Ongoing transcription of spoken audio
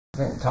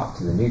I haven't talked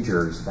to the new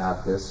jurors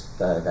about this,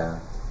 but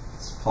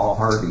it's Paul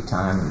Harvey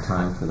time and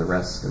time for the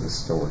rest of the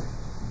story.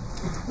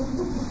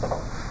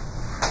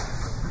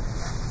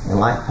 And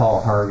like Paul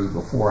Harvey,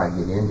 before I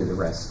get into the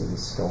rest of the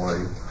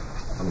story,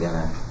 I'm going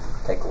to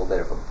take a little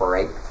bit of a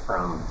break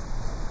from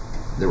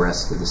the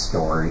rest of the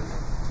story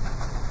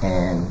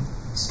and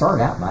start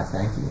out by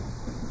thanking you.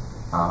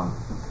 I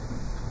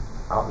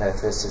don't know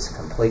if this is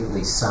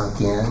completely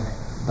sunk in,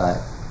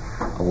 but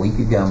a week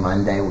ago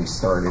Monday we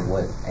started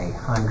with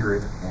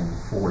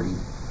 140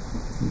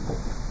 people.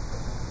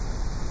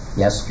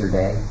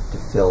 Yesterday, to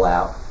fill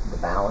out the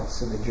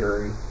balance of the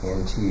jury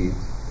into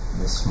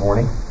this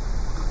morning,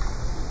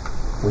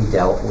 we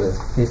dealt with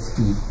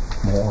 50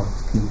 more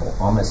people,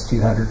 almost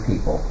 200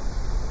 people,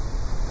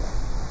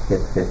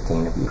 with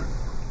 15 of you.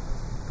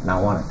 And I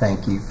want to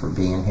thank you for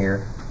being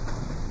here,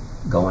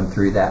 going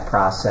through that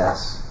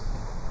process,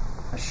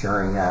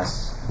 assuring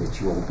us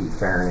that you will be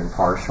fair and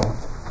impartial,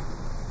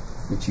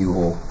 that you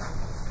will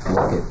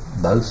look at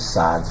both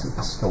sides of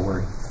the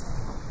story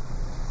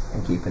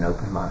and keep an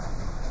open mind.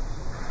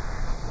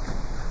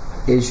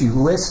 As you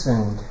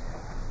listened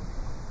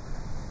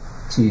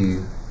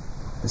to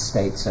the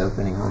state's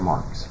opening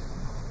remarks,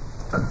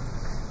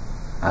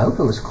 I hope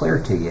it was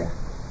clear to you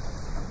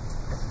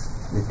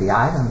that the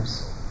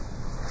items,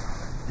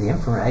 the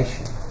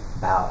information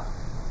about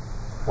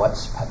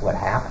what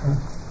happened,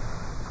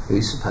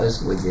 who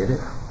supposedly did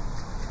it,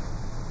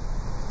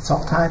 it's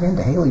all tied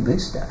into Hailey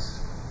Bustos.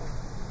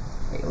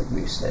 Hailey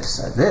Bustos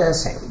said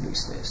this, Hailey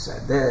Bustos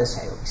said this,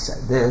 Hailey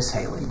said this,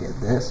 Hailey did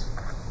this.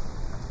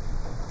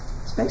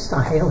 It's based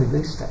on Hailey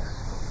Bustos.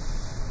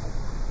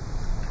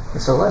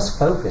 And so let's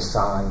focus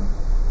on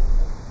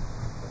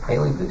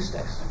Hailey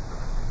Bustos.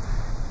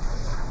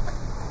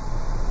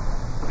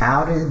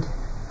 How did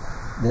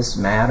this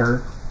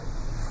matter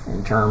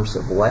in terms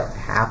of what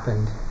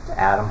happened to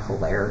Adam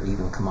Hilarie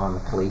even come on the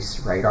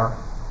police radar?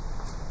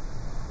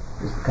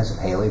 It was because of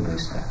Hailey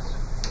Bustos.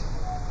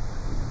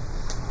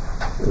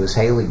 It was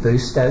Hailey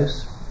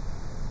Bustos,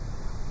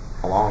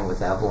 along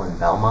with Evelyn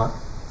Belmont,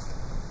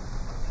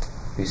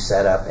 who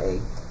set up a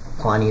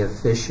Plenty of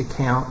Fish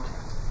account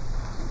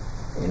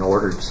in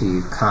order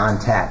to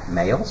contact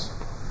males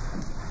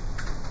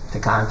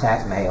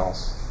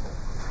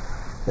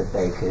that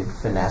they could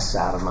finesse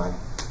out of money,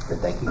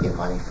 that they could get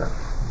money from.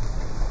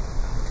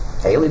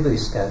 Hailey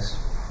Bustos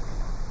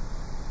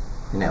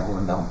and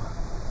Evelyn Belmont.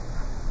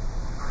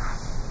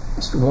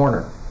 Mr.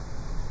 Warner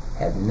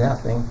had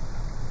nothing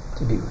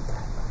to do with that.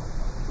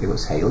 It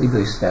was Hailey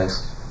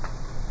Bustos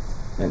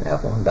and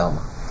Evelyn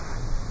Belmont.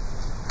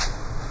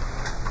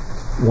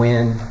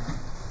 When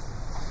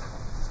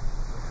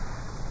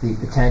the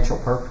potential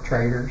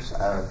perpetrators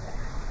of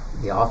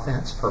the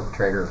offense,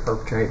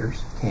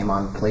 perpetrators, came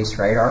on the police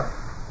radar,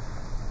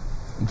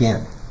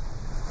 again,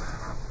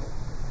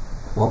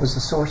 what was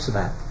the source of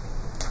that?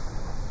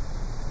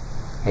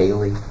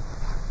 Hailey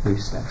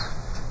Bustos.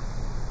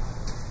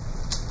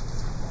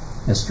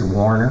 Mr.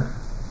 Warner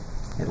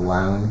had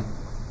loaned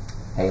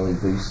Hailey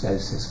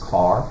Bustos his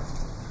car.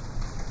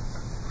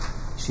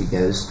 She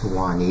goes to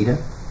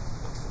Juanita.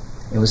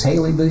 It was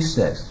Hailey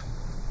Bustos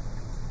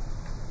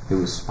who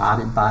was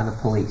spotted by the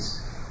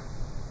police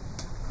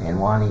and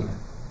Juanita.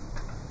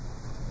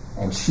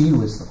 And she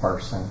was the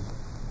person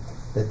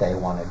that they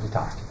wanted to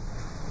talk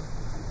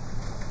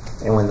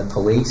to. And when the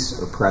police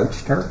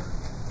approached her,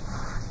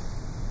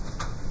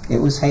 it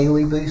was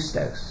Hailey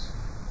Bustos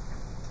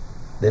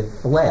that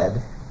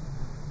fled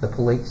the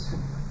police,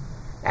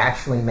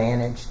 actually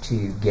managed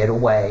to get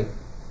away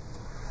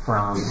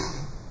from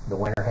the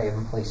Winter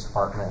Haven Police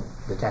Department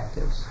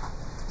detectives,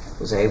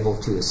 was able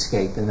to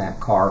escape in that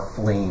car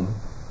fleeing,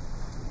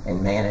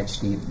 and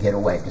managed to get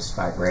away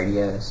despite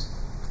radios,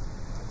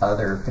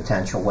 other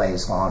potential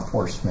ways law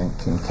enforcement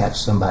can catch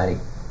somebody.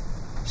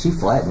 She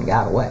fled and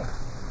got away.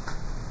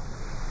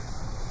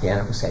 Again,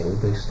 it was Hailey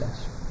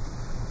Bustos.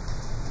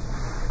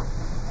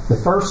 The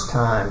first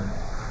time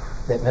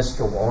that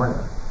Mr.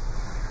 Warner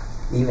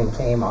even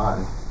came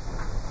on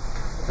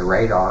the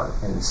radar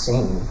in the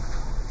scene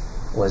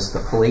was the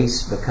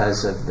police,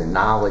 because of the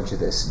knowledge of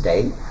this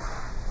date,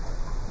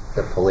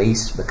 the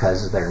police,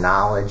 because of their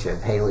knowledge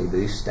of Hailey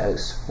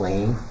Bustos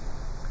fleeing,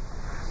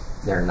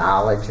 their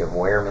knowledge of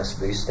where Miss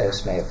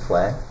Bustos may have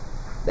fled.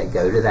 They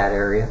go to that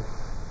area.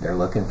 They're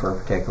looking for a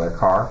particular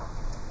car.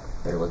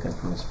 They're looking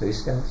for Miss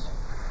Bustos.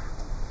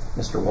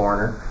 Mr.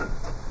 Warner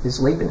is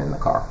leaving in the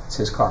car. It's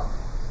his car.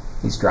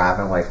 He's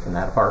driving away from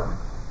that apartment.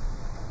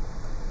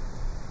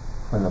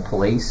 When the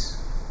police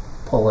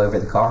pull over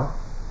the car,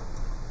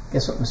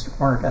 guess what Mr.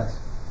 Warner does?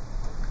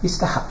 He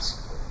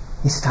stops.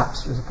 He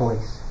stops for the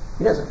police.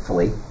 He doesn't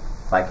flee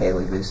like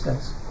Hailey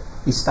Bustos.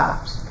 He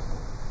stops.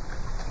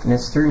 And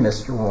it's through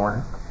Mr.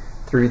 Warner,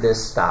 through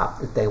this stop,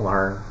 that they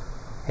learn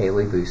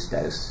Hailey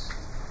Bustos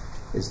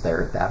is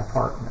there at that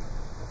apartment.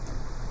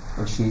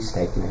 And she's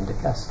taken into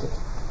custody.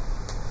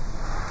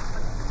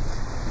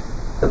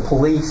 The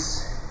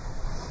police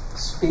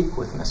speak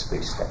with Miss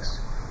Bustos.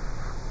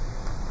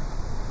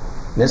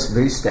 Miss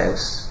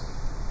Bustos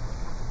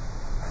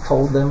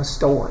told them a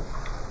story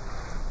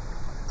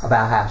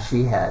about how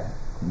she had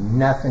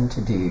nothing to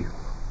do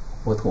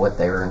with what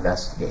they were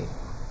investigating.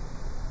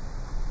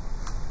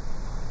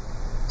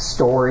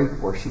 Story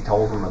where she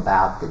told them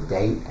about the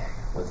date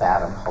with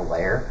Adam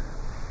Hilarie,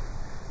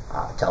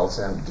 tells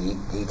them deep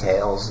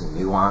details and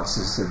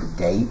nuances of the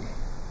date,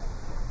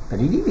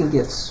 but it even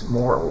gets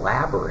more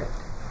elaborate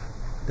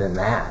than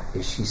that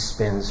as she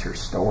spins her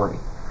story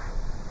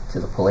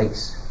to the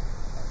police.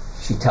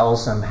 She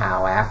tells them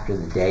how after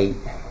the date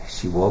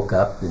she woke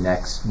up the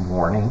next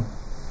morning,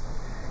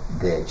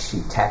 that she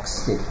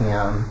texted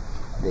him,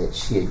 that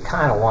she had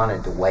kind of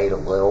wanted to wait a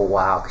little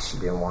while because she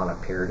didn't want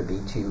to appear to be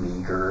too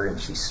eager, and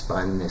she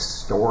spun this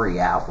story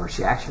out where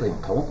she actually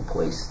even told the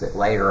police that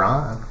later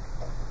on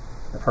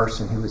the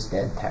person who was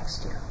dead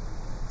texted her.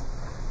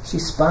 She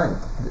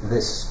spun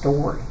this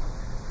story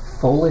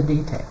full of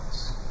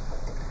details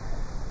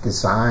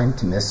designed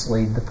to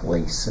mislead the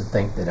police and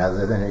think that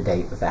other than a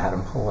date with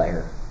Adam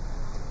Hilarie,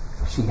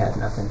 she had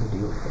nothing to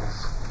do with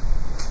this.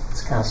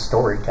 It's kind of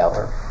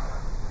storyteller.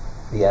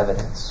 The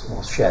evidence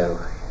will show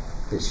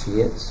that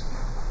she is.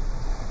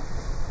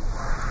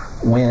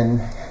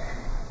 When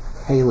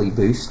Hailey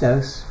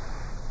Bustos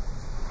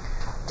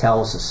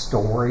tells a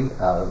story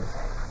of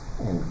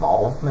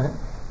involvement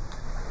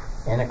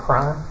in a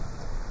crime,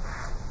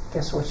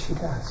 guess what she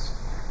does?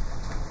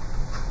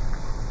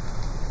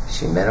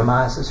 She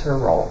minimizes her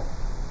role.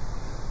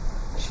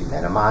 She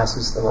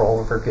minimizes the role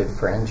of her good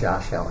friend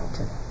Josh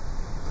Ellington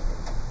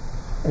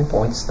and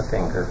points the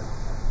finger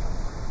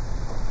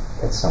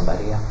at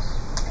somebody else.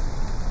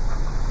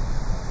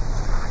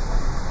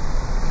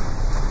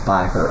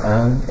 By her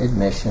own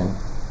admission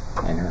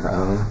and her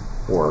own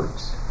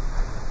words,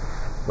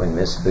 when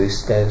Miss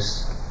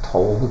Bustos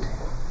told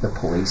the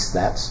police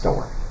that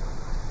story,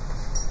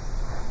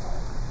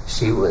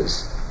 she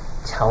was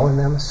telling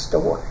them a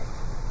story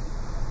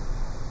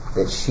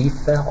that she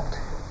felt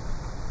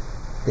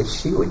that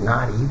she would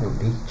not even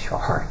be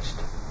charged.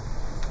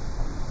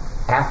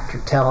 After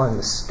telling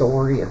the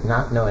story of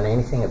not knowing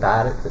anything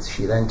about it, that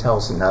she then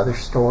tells another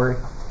story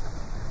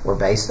were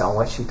based on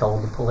what she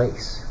told the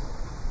police.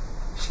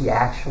 She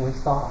actually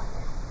thought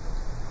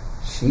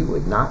she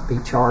would not be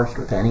charged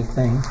with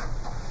anything,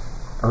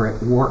 or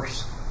at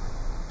worst,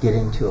 get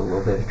into a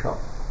little bit of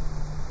trouble.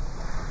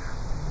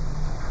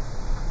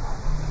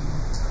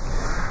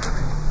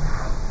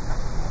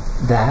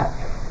 That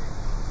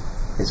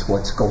is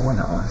what's going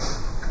on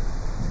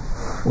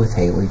with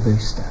Hailey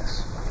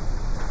Bustos.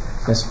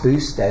 Miss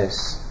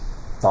Bustos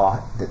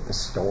thought that the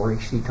story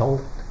she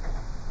told,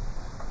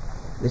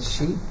 that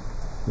she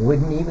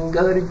wouldn't even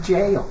go to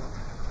jail.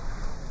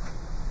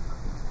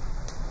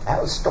 That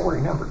was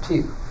story number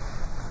 2.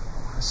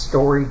 A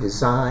story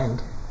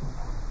designed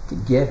to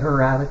get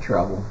her out of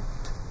trouble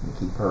and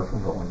keep her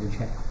from going to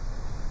jail.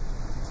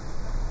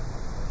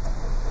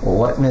 Well,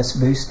 what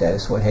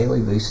Hailey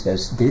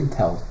Bustos did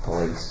tell the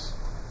police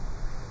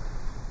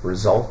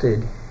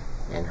resulted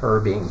in her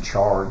being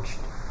charged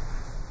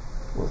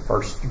with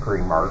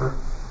first-degree murder.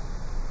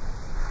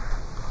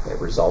 It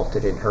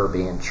resulted in her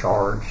being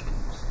charged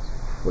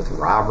with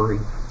robbery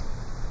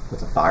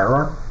with a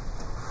firearm.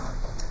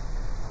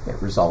 It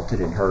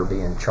resulted in her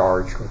being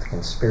charged with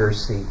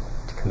conspiracy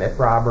to commit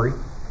robbery.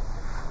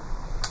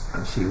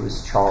 And she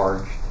was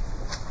charged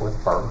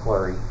with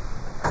burglary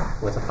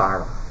with a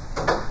firearm.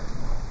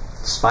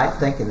 Despite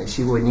thinking that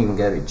she wouldn't even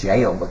go to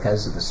jail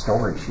because of the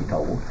story she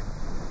told,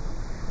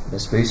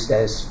 Miss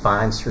Bustos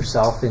finds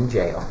herself in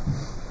jail,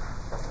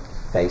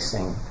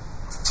 facing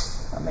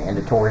a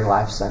mandatory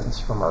life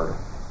sentence for murder,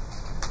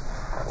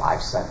 a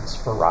life sentence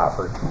for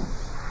robbery,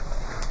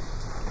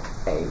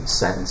 a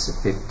sentence of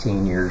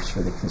 15 years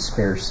for the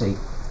conspiracy,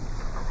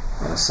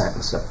 and a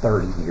sentence of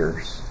 30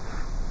 years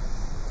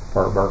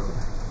for a burglary.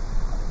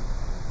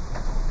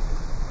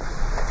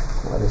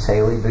 What does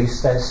Hailey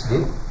Bustos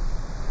do?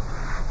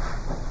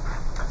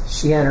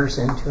 She enters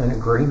into an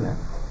agreement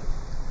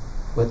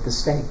with the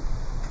state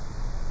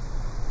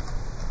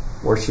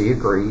where she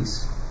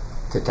agrees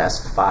to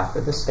testify for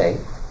the state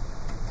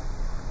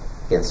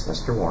against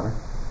Mr. Warner,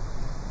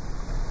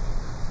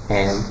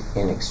 and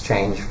in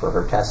exchange for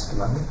her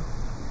testimony.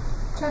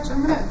 Judge,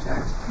 I'm going to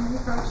object. Can you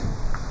approach?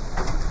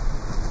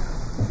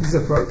 Please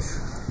approach.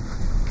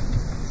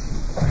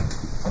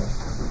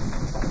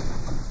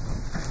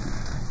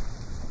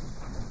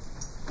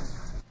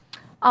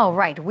 All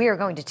right, we are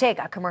going to take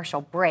a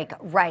commercial break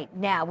right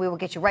now. We will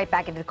get you right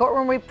back into the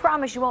courtroom. We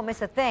promise you won't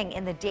miss a thing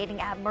in the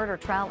dating app murder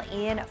trial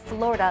in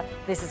Florida.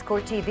 This is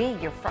Court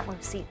TV, your front row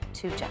seat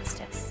to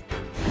justice.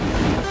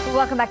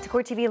 Welcome back to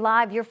Court TV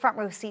Live, your front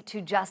row seat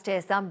to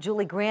justice. I'm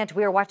Julie Grant.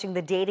 We are watching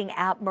the dating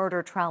app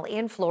murder trial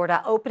in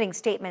Florida. Opening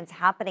statements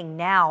happening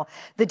now.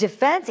 The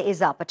defense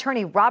is up.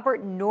 Attorney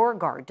Robert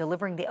Norgard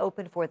delivering the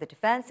open for the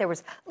defense. There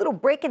was a little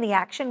break in the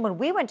action when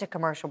we went to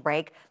commercial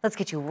break. Let's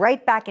get you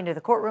right back into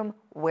the courtroom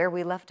where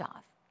we left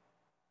off.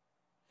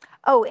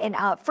 Oh, and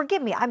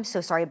forgive me, I'm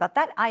so sorry about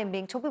that. I am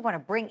being told we want to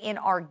bring in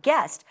our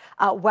guest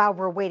while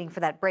we're waiting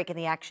for that break in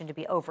the action to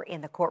be over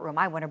in the courtroom.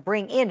 I want to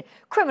bring in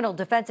criminal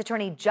defense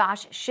attorney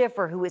Josh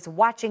Schiffer, who is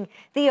watching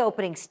the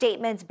opening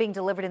statements being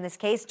delivered in this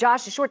case.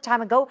 Josh, a short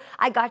time ago,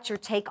 I got your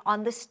take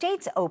on the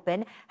state's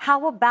open.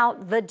 How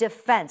about the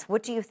defense?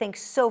 What do you think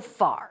so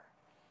far?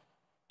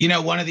 You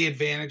know, one of the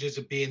advantages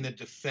of being the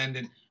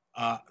defendant,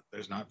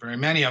 there's not very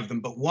many of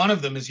them, but one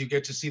of them is you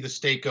get to see the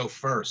state go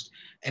first.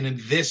 And in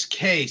this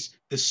case,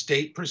 the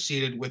state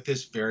proceeded with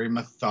this very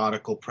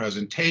methodical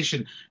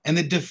presentation, and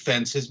the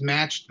defense has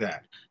matched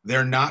that.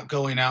 They're not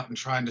going out and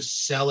trying to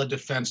sell a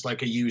defense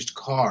like a used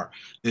car.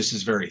 This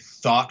is very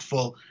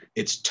thoughtful.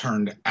 It's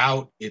turned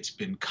out. It's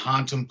been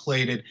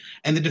contemplated.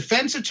 And the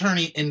defense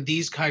attorney in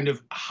these kind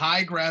of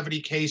high gravity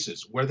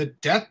cases where the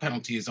death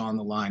penalty is on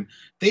the line,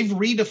 they've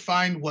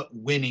redefined what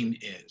winning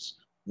is.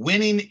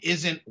 Winning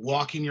isn't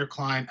walking your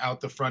client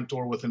out the front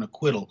door with an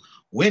acquittal.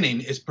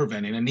 Winning is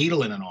preventing a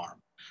needle in an arm.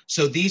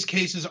 So these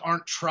cases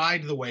aren't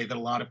tried the way that a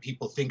lot of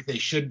people think they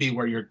should be,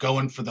 where you're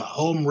going for the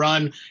home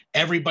run,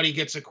 everybody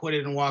gets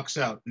acquitted and walks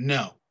out.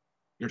 No,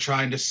 you're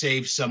trying to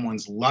save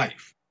someone's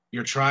life.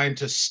 You're trying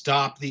to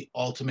stop the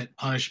ultimate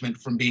punishment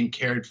from being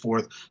carried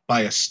forth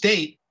by a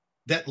state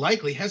that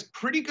likely has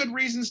pretty good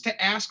reasons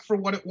to ask for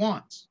what it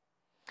wants.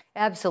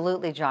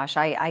 Absolutely, Josh.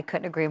 I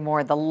couldn't agree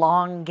more. The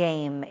long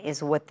game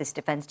is what this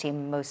defense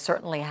team most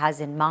certainly has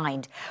in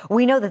mind.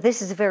 We know that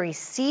this is a very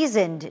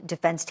seasoned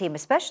defense team,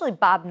 especially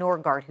Bob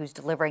Norgard, who's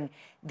delivering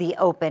the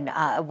open.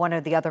 One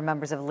of the other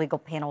members of the legal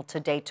panel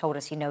today told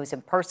us he knows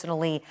him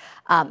personally,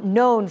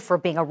 known for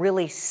being a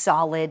really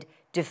solid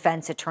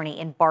defense attorney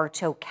in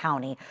Bartow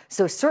County.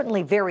 So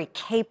certainly very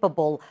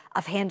capable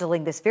of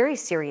handling this very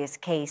serious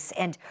case.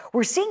 And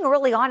we're seeing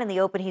early on in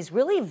the open, he's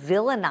really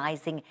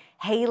villainizing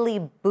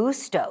Hailey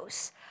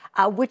Bustos,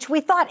 which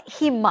we thought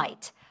he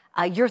might.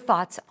 Your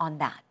thoughts on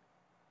that?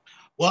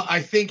 Well,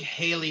 I think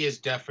Hailey is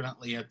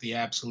definitely at the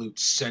absolute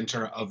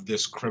center of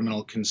this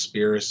criminal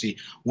conspiracy,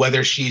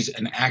 whether she's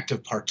an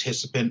active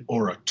participant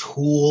or a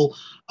tool.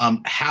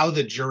 How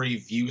the jury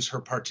views her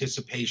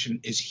participation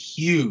is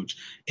huge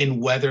in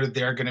whether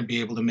they're going to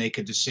be able to make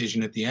a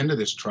decision at the end of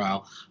this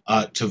trial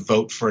to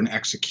vote for an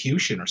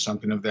execution or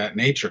something of that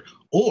nature,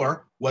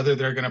 or whether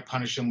they're going to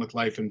punish him with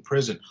life in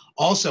prison.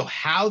 Also,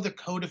 how the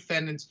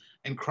co-defendants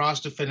and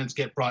cross-defendants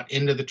get brought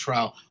into the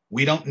trial,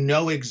 we don't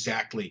know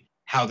exactly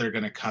how they're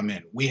going to come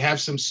in. We have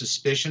some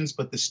suspicions,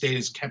 but the state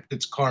has kept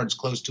its cards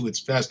close to its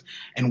vest,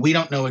 and we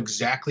don't know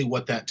exactly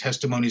what that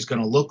testimony is going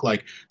to look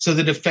like. So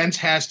the defense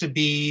has to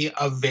be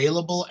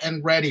available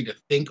and ready to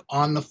think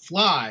on the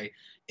fly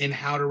in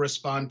how to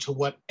respond to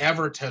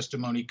whatever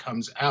testimony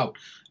comes out.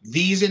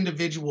 These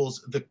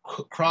individuals, the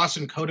cross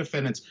and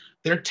co-defendants,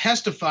 they're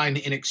testifying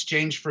in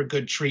exchange for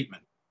good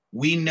treatment.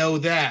 We know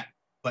that.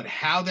 But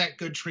how that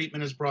good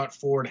treatment is brought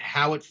forward,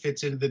 how it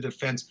fits into the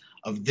defense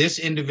of this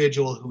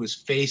individual who is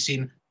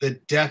facing the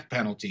death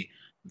penalty,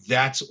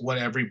 that's what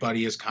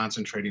everybody is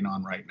concentrating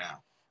on right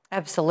now.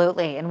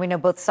 Absolutely. And we know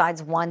both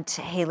sides want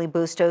Hailey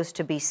Bustos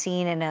to be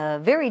seen in a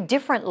very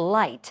different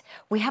light.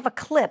 We have a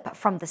clip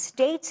from the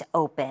state's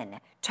open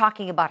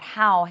talking about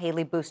how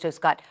Hailey Bustos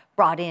got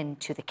brought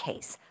into the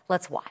case.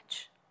 Let's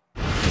watch.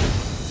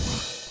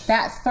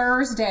 That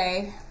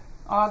Thursday,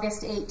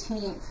 August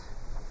 18th,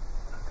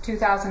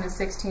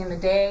 2016, the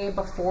day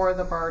before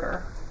the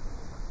murder,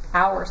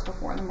 hours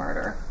before the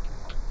murder,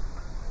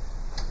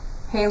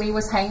 Hailey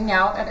was hanging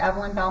out at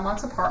Evelyn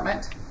Belmont's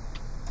apartment.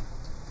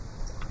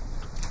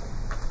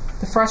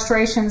 The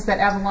frustrations that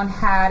Evelyn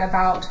had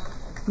about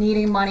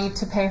needing money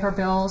to pay her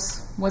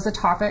bills was a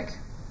topic,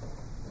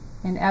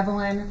 and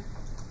Evelyn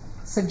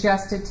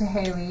suggested to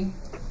Hailey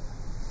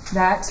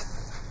that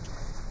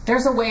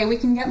there's a way we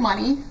can get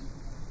money.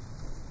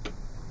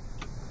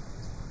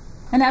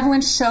 And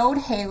Evelyn showed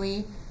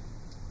Hailey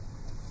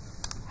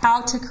how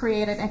to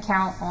create an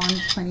account on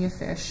Plenty of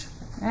Fish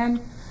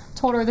and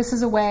told her, this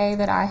is a way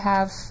that I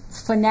have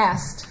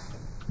finessed,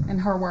 in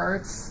her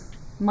words,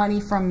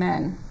 money from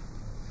men,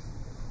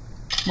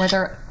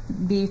 whether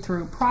it be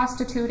through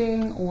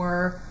prostituting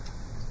or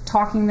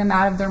talking them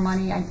out of their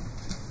money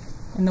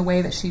in the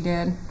way that she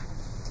did.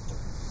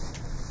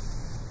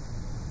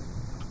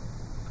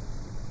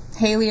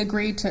 Hailey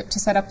agreed to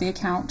set up the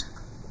account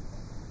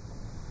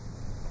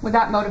with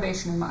that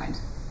motivation in mind.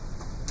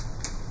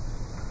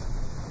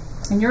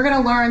 And you're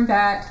going to learn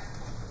that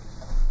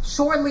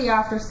shortly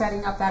after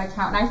setting up that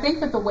account, and I think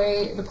that the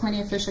way the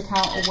Plenty of Fish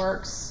account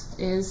works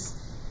is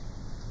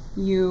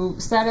you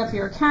set up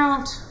your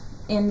account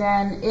and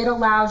then it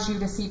allows you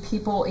to see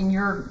people in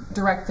your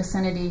direct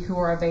vicinity who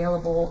are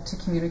available to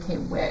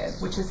communicate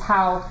with, which is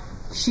how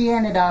she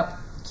ended up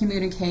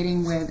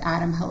communicating with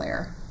Adam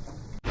Hilarie.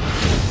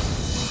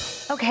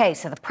 Okay,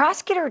 so the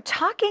prosecutor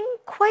talking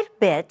quite a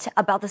bit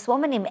about this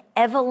woman named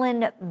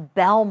Evelyn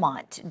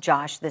Belmont,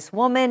 Josh, this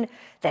woman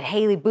that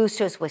Hailey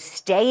Bustos was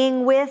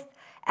staying with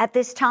at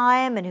this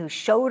time and who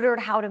showed her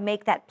how to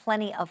make that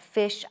Plenty of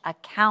Fish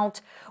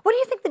account. What do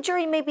you think the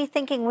jury may be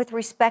thinking with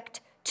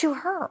respect to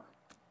her?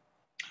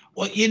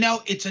 Well, you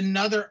know, it's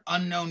another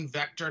unknown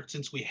vector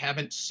since we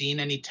haven't seen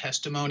any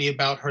testimony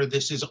about her.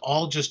 This is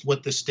all just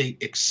what the state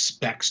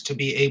expects to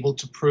be able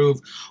to prove.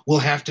 We'll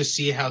have to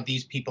see how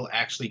these people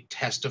actually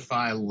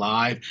testify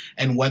live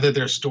and whether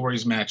their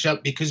stories match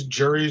up, because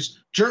jurors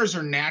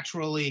are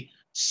naturally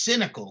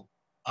cynical,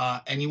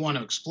 and you want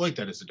to exploit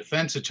that as a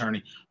defense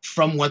attorney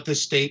from what the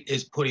state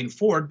is putting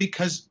forward,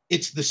 because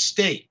it's the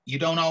state. You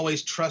don't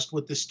always trust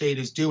what the state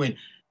is doing.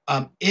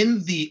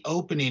 In the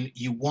opening,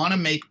 you want to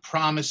make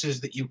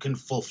promises that you can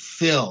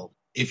fulfill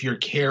if you're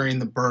carrying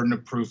the burden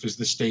of proof, as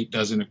the state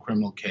does in a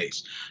criminal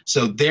case.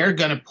 So they're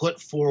going to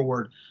put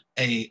forward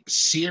a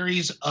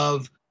series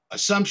of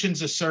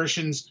assumptions,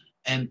 assertions,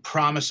 and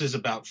promises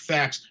about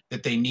facts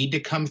that they need to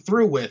come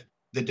through with.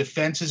 The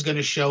defense is going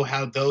to show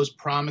how those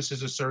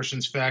promises,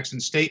 assertions, facts,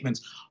 and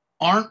statements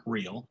aren't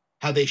real,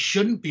 how they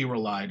shouldn't be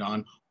relied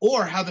on,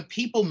 or how the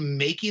people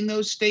making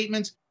those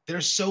statements,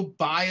 they're so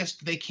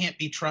biased they can't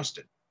be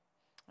trusted.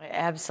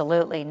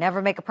 Absolutely.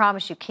 Never make a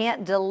promise you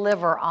can't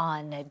deliver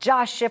on.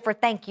 Josh Schiffer,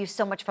 thank you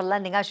so much for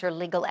lending us your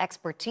legal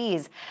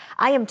expertise.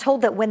 I am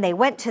told that when they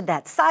went to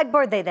that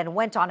sidebar, they then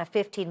went on a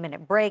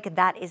 15-minute break.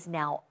 That is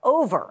now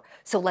over.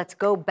 So let's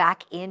go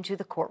back into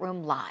the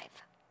courtroom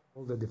live.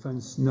 The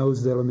defense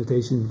knows their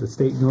limitation, the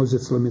state knows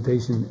its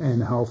limitation,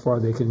 and how far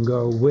they can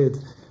go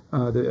with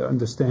the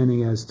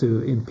understanding as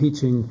to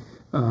impeaching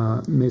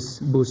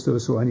Ms.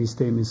 Bustos or any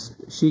statements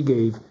she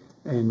gave,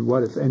 and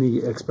what, if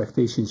any,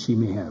 expectations she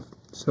may have.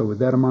 So with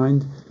that in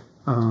mind,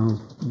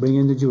 bring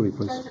in the jury,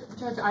 please.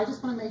 Judge, I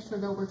just want to make sure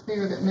that we're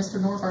clear that Mr.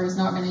 Norgaard is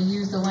not going to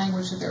use the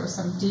language that there was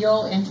some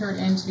deal entered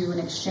into in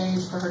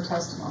exchange for her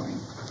testimony.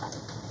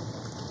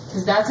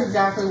 Because that's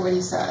exactly what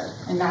he said,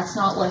 and that's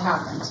not what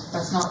happened.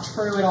 That's not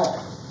true at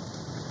all.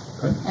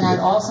 Okay. And I'd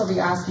also be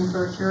asking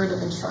for a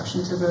curative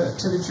instruction to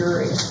the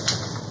jury.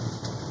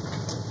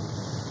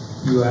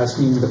 You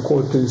asking the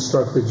court to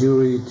instruct the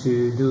jury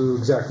to do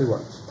exactly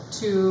what?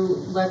 To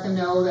let them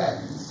know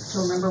that, to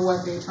remember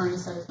what the attorney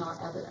said is not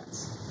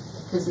evidence.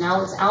 Because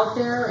now it's out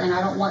there, and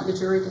I don't want the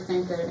jury to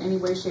think that in any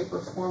way, shape, or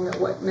form that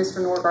what Mr.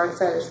 Norgaard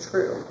said is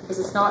true, because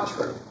it's not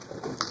true.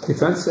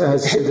 Defense,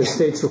 as to the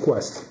state's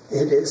request.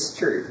 It is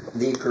true.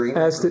 The agreement.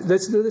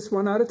 Let's do this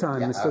one at a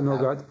time, Mr.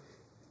 Norgaard.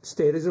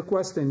 State is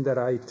requesting that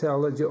I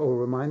tell or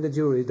remind the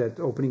jury that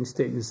opening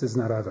statements is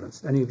not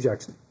evidence. Any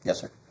objection? Yes,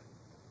 sir.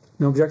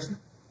 No objection?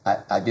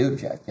 I do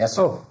object. Yes,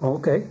 sir. Oh,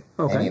 okay.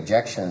 Okay. Any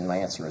objection? My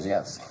answer is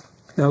yes.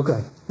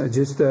 Okay.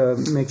 Just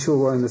make sure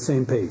we're on the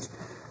same page.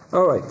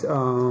 All right.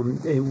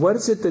 What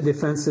is it the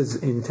defense's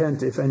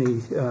intent, if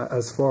any,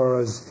 as far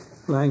as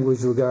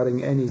language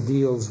regarding any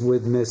deals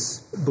with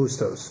Ms.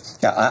 Bustos?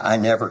 Yeah, I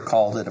never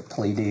called it a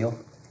plea deal.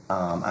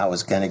 I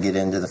was going to get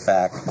into the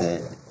fact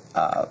that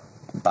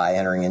by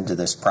entering into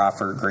this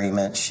proffer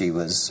agreement, she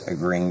was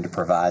agreeing to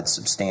provide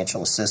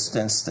substantial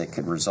assistance that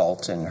could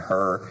result in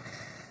her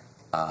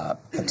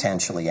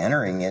potentially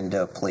entering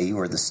into a plea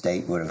where the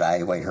state would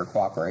evaluate her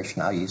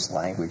cooperation. I'll use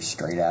language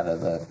straight out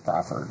of the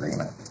proffer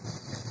agreement.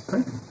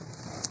 Okay.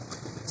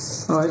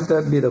 All right,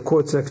 that'd be the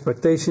court's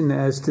expectation.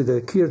 As to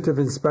the curative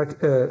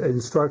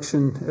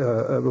instruction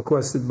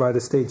requested by the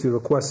state, your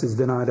request is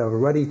denied. I've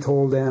already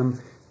told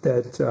them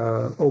that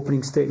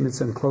opening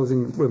statements and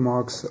closing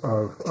remarks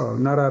are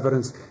not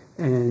evidence,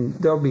 and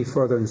they'll be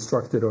further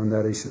instructed on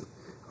that issue.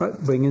 All right,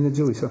 bring in the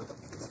jury, sir.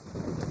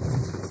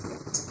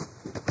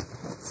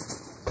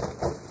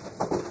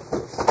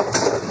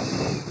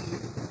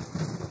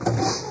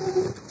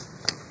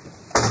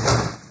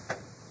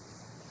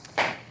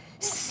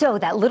 So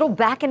that little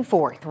back and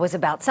forth was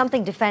about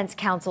something defense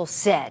counsel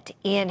said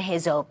in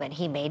his open.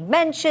 He made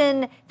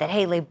mention that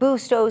Hailey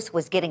Bustos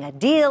was getting a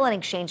deal in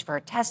exchange for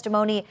her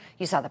testimony.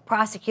 You saw the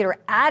prosecutor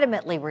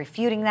adamantly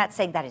refuting that,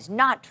 saying that is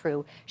not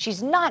true.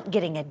 She's not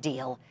getting a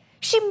deal.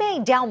 She may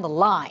down the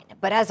line,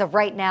 but as of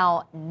right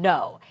now,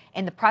 no.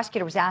 And the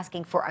prosecutor was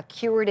asking for a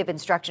curative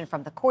instruction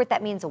from the court.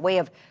 That means a way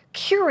of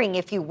curing,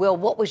 if you will,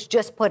 what was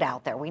just put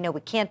out there. We know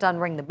we can't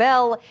unring the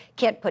bell,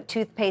 can't put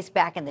toothpaste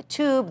back in the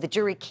tube. The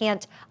jury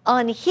can't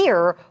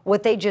unhear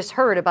what they just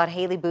heard about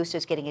Hailey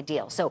Bustos getting a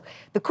deal. So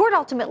the court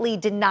ultimately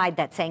denied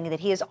that, saying that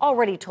he has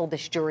already told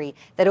this jury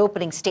that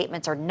opening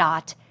statements are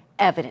not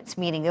evidence,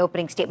 meaning the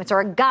opening statements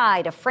are a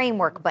guide, a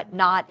framework, but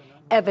not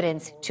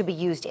evidence to be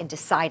used in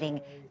deciding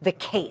the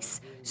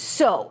case.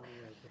 So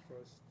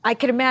I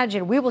can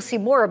imagine we will see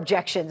more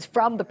objections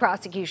from the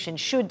prosecution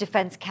should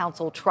defense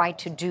counsel try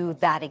to do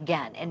that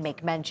again and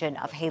make mention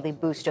of Hailey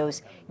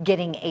Bustos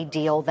getting a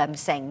deal, them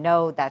saying,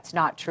 no, that's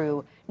not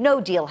true. No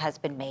deal has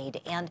been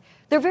made. And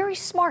they're very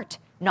smart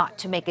not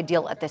to make a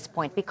deal at this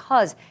point,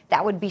 because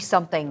that would be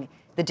something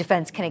the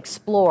defense can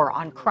explore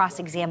on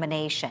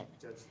cross-examination.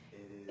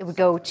 It would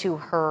go to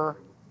her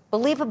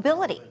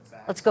believability.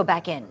 Let's go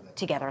back in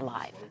together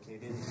live.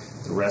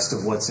 The rest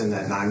of what's in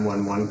that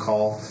 911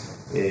 call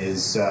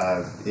is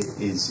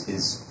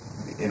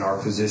in our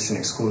position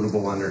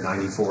excludable under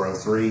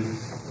 9403.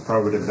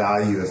 Probative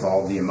value, if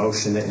all the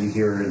emotion that you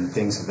hear and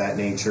things of that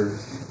nature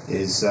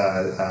is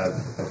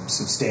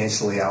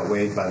substantially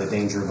outweighed by the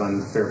danger of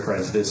unfair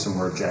prejudice, and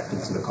we're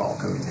objecting to the call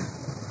coming in.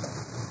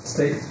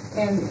 State.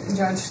 And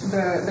Judge,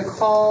 the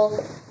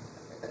call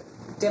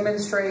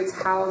demonstrates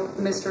how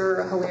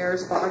Mr.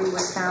 Hilarie's body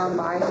was found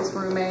by his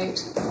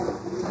roommate.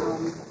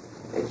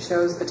 It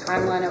shows the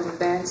timeline of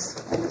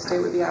events, and the state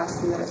would be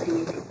asking that it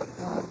be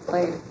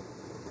played.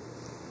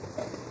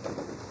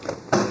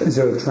 Is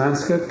there a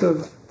transcript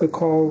of the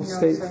call, No,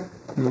 State? sir.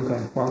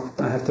 Okay, well,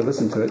 I have to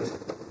listen to it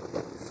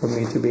for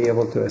me to be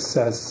able to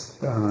assess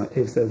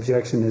if the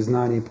objection is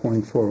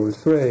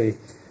 90.403.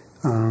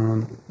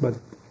 But,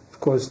 of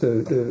course,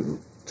 the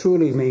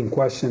truly main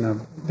question,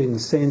 I've been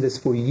saying this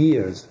for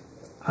years,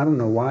 I don't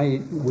know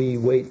why we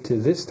wait to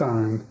this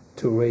time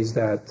to raise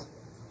that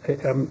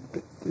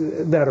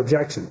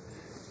objection.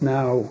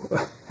 Now,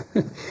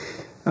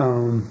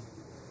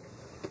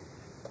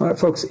 all right,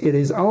 folks, it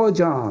is our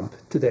job,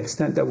 to the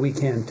extent that we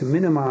can, to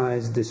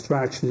minimize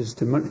distractions,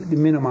 to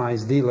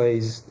minimize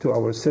delays to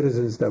our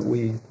citizens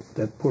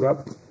that put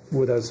up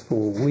with us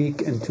for a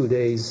week and 2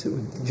 days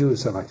with jury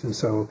selection.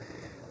 So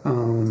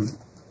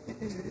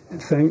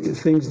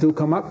things do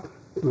come up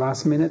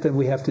last minute, and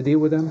we have to deal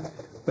with them.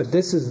 But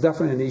this is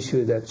definitely an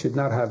issue that should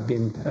not have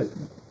been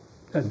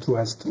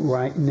addressed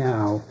right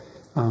now.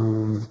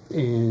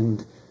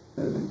 And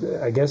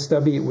I guess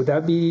would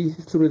that be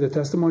through the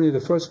testimony of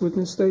the first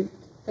witness, State?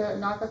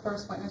 Not the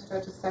first witness,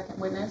 Judge, the second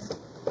witness.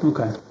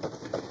 Okay.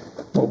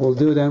 What we'll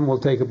do then, we'll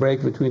take a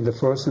break between the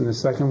first and the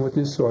second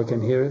witness so I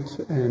can hear it.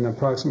 And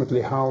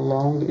approximately how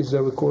long is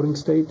the recording,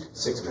 State?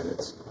 6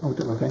 minutes.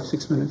 Okay,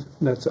 6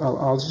 minutes.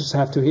 I'll just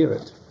have to hear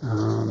it.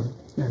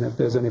 And if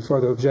there's any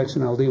further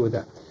objection, I'll deal with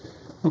that.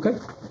 Okay?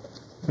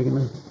 Bring him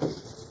in.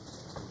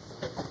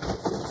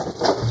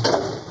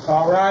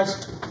 All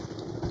rise.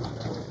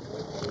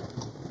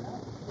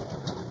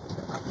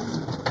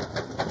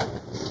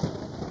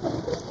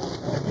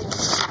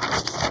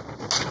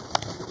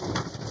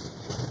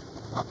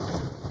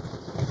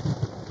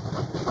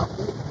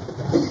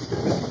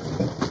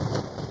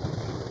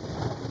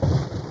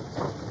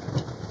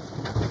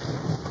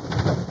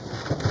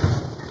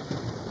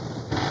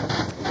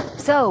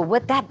 So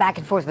what that back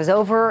and forth was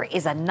over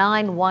is a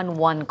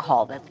 911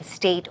 call that the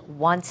state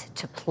wants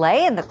to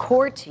play. And the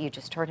court, you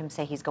just heard him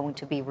say he's going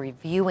to be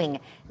reviewing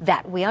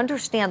that. We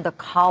understand the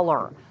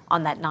caller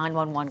on that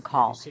 911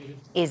 call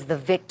is the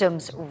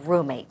victim's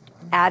roommate,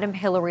 Adam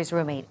Hilarie's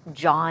roommate,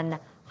 John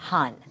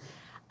Hunn.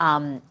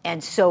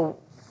 And so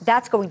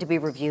that's going to be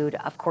reviewed,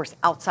 of course,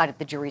 outside of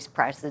the jury's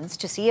presence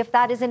to see if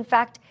that is, in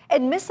fact,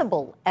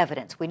 admissible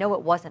evidence. We know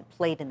it wasn't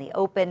played in the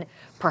open,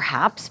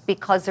 perhaps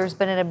because there's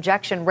been an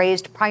objection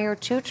raised prior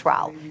to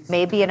trial,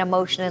 maybe an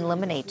motion in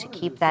limine to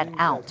keep that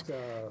out.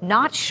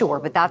 Not sure,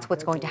 but that's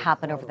what's going to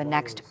happen over the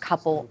next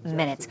couple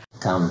minutes.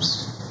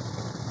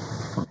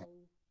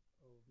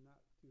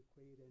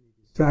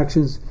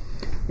 Distractions,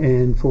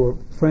 and for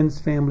friends,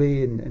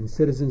 family, and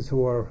citizens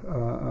who are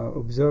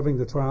observing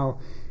the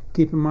trial,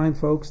 keep in mind,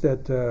 folks,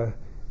 that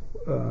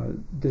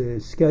the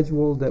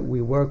schedule that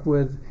we work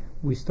with,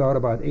 we start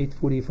about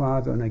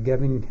 8:45 on a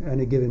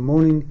given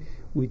morning.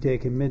 We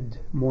take a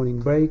mid-morning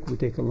break, we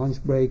take a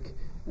lunch break,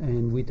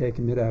 and we take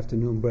a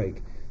mid-afternoon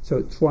break.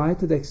 So try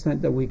to the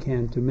extent that we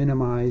can to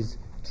minimize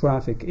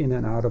traffic in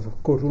and out of a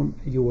courtroom.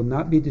 You will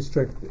not be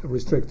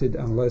restricted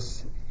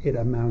unless it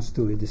amounts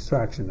to a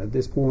distraction. At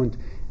this point,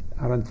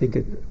 I don't think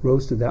it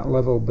rose to that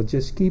level, but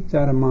just keep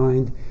that in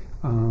mind,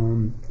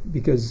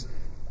 because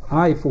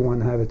I, for one,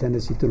 have a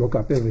tendency to look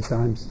up every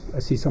time I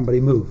see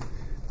somebody move.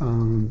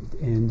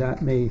 And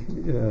that may,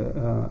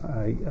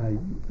 I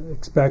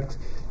expect,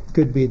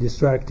 could be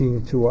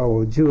distracting to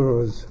our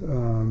jurors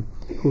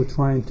who are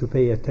trying to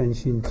pay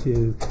attention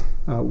to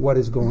what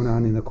is going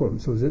on in the courtroom.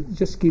 So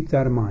just keep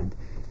that in mind.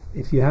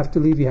 If you have to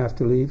leave, you have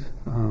to leave.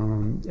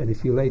 And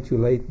if you're late, you're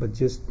late. But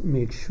just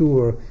make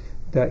sure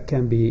that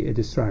can be a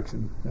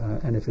distraction.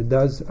 And if it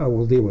does, I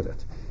will deal with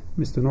it.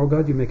 Mr.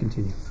 Norgard, you may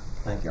continue.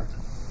 Thank you.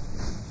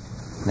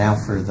 Now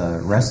for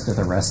the rest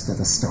of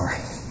the story.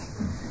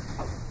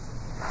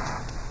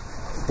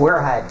 Where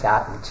I had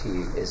gotten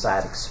to is I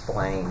had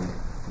explained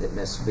that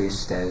Ms.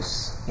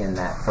 Bustos, in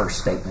that first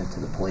statement to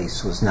the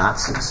police, was not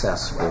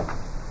successful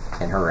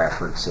in her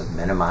efforts of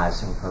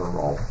minimizing her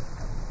role,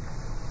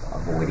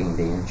 avoiding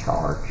being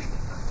charged,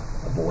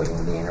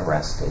 avoiding being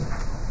arrested,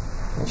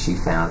 and she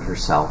found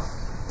herself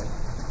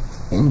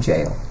in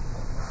jail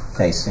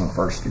facing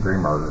first-degree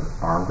murder,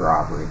 armed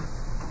robbery,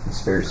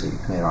 conspiracy to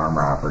commit armed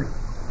robbery,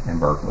 and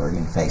burglary,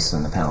 and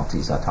facing the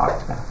penalties I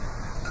talked about.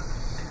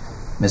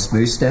 Ms.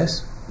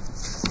 Bustos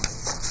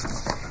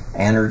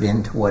entered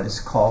into what is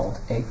called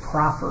a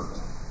proffer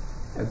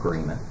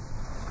agreement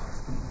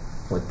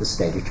with the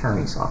state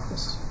attorney's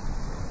office.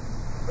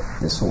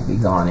 This will be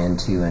gone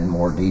into in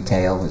more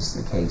detail as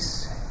the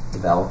case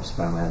develops,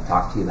 but I'm going to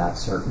talk to you about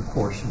certain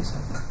portions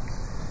of it.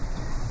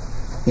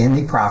 In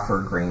the proffer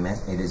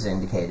agreement, it is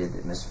indicated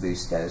that Ms.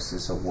 Bustos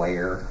is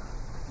aware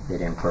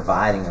that in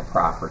providing a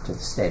proffer to the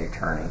state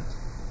attorney,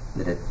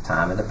 that at the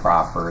time of the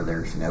proffer,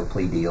 there's no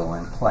plea deal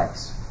in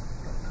place.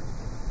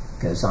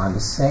 It goes on to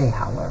say,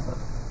 however,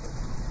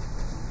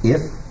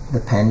 if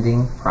the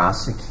pending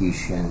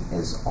prosecution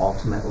is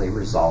ultimately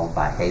resolved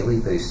by Hailey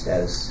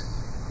Bustos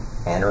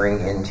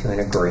entering into an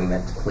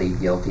agreement to plead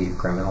guilty to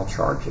criminal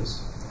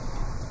charges.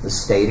 The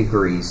state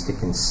agrees to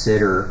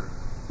consider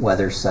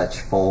whether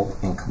such full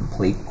and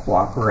complete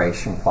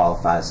cooperation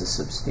qualifies as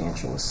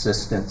substantial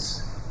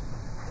assistance,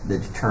 the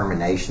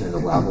determination of the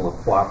level of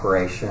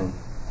cooperation,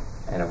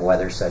 and of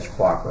whether such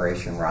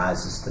cooperation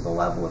rises to the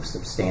level of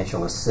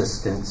substantial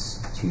assistance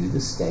to the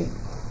state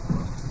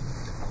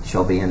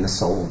shall be in the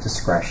sole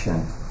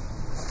discretion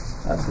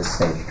of the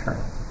state attorney.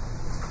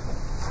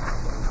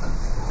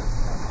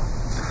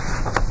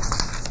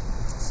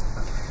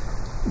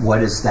 What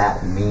does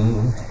that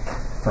mean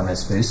for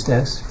Ms.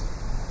 Bustos?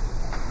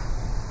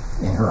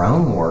 In her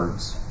own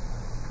words,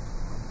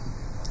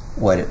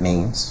 what it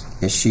means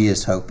is she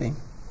is hoping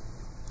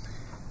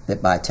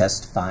that by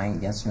testifying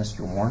against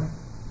Mr. Warner,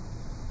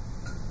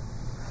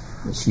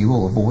 that she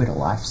will avoid a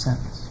life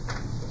sentence.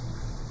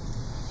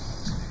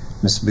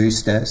 Ms.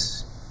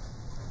 Bustos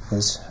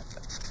has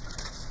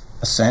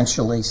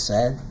essentially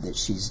said that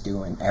she's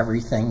doing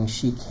everything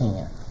she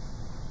can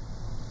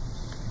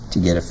to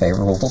get a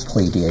favorable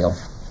plea deal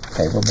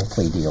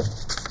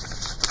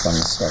from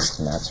the state,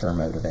 and that's her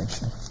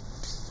motivation.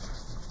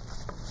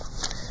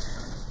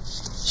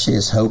 She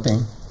is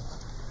hoping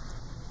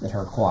that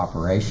her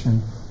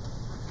cooperation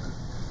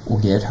will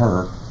get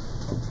her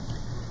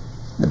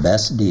the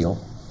best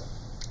deal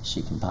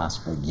she can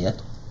possibly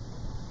get.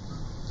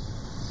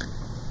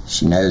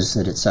 She knows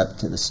that it's up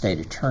to the state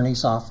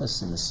attorney's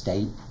office, and the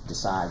state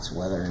decides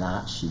whether or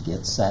not she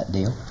gets that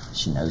deal.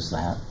 She knows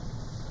that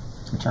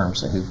in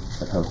terms of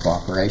her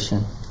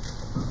cooperation.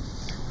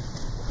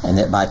 And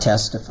that by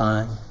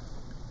testifying,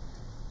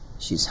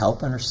 she's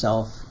helping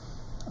herself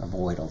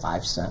avoid a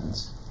life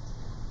sentence,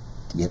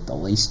 to get the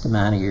least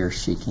amount of years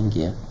she can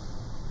get,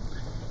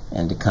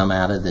 and to come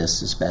out of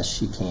this as best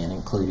she can,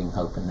 including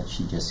hoping that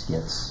she just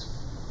gets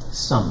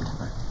some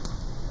time.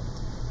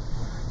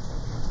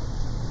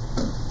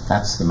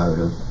 That's the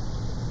motive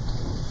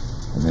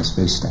of Ms.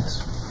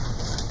 Bustos.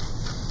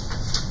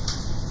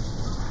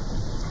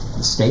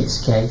 The state's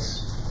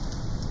case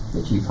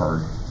that you've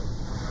heard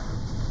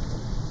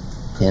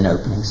in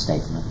opening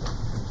statement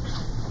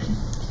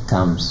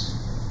comes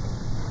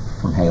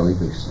from Hailey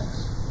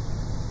Bustos,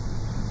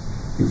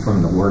 who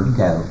from the word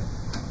go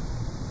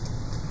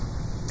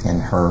in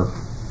her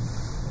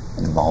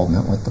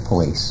involvement with the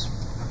police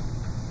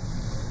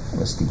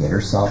was to get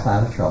herself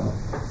out of trouble,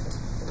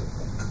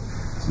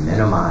 to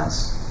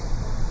minimize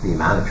the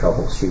amount of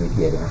trouble she would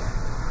get in,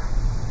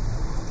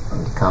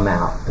 and to come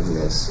out of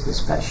this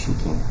as best she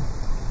can.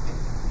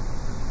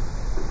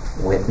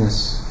 The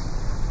witness,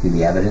 who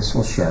the evidence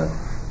will show,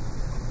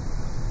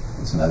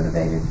 is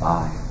motivated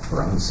by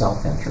her own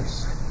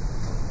self-interest,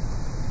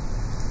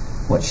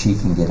 what she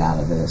can get out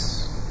of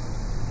this,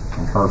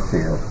 and her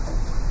fear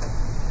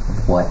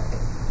of what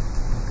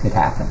could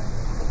happen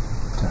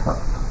to her.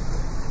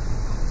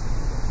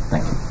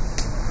 Thank you.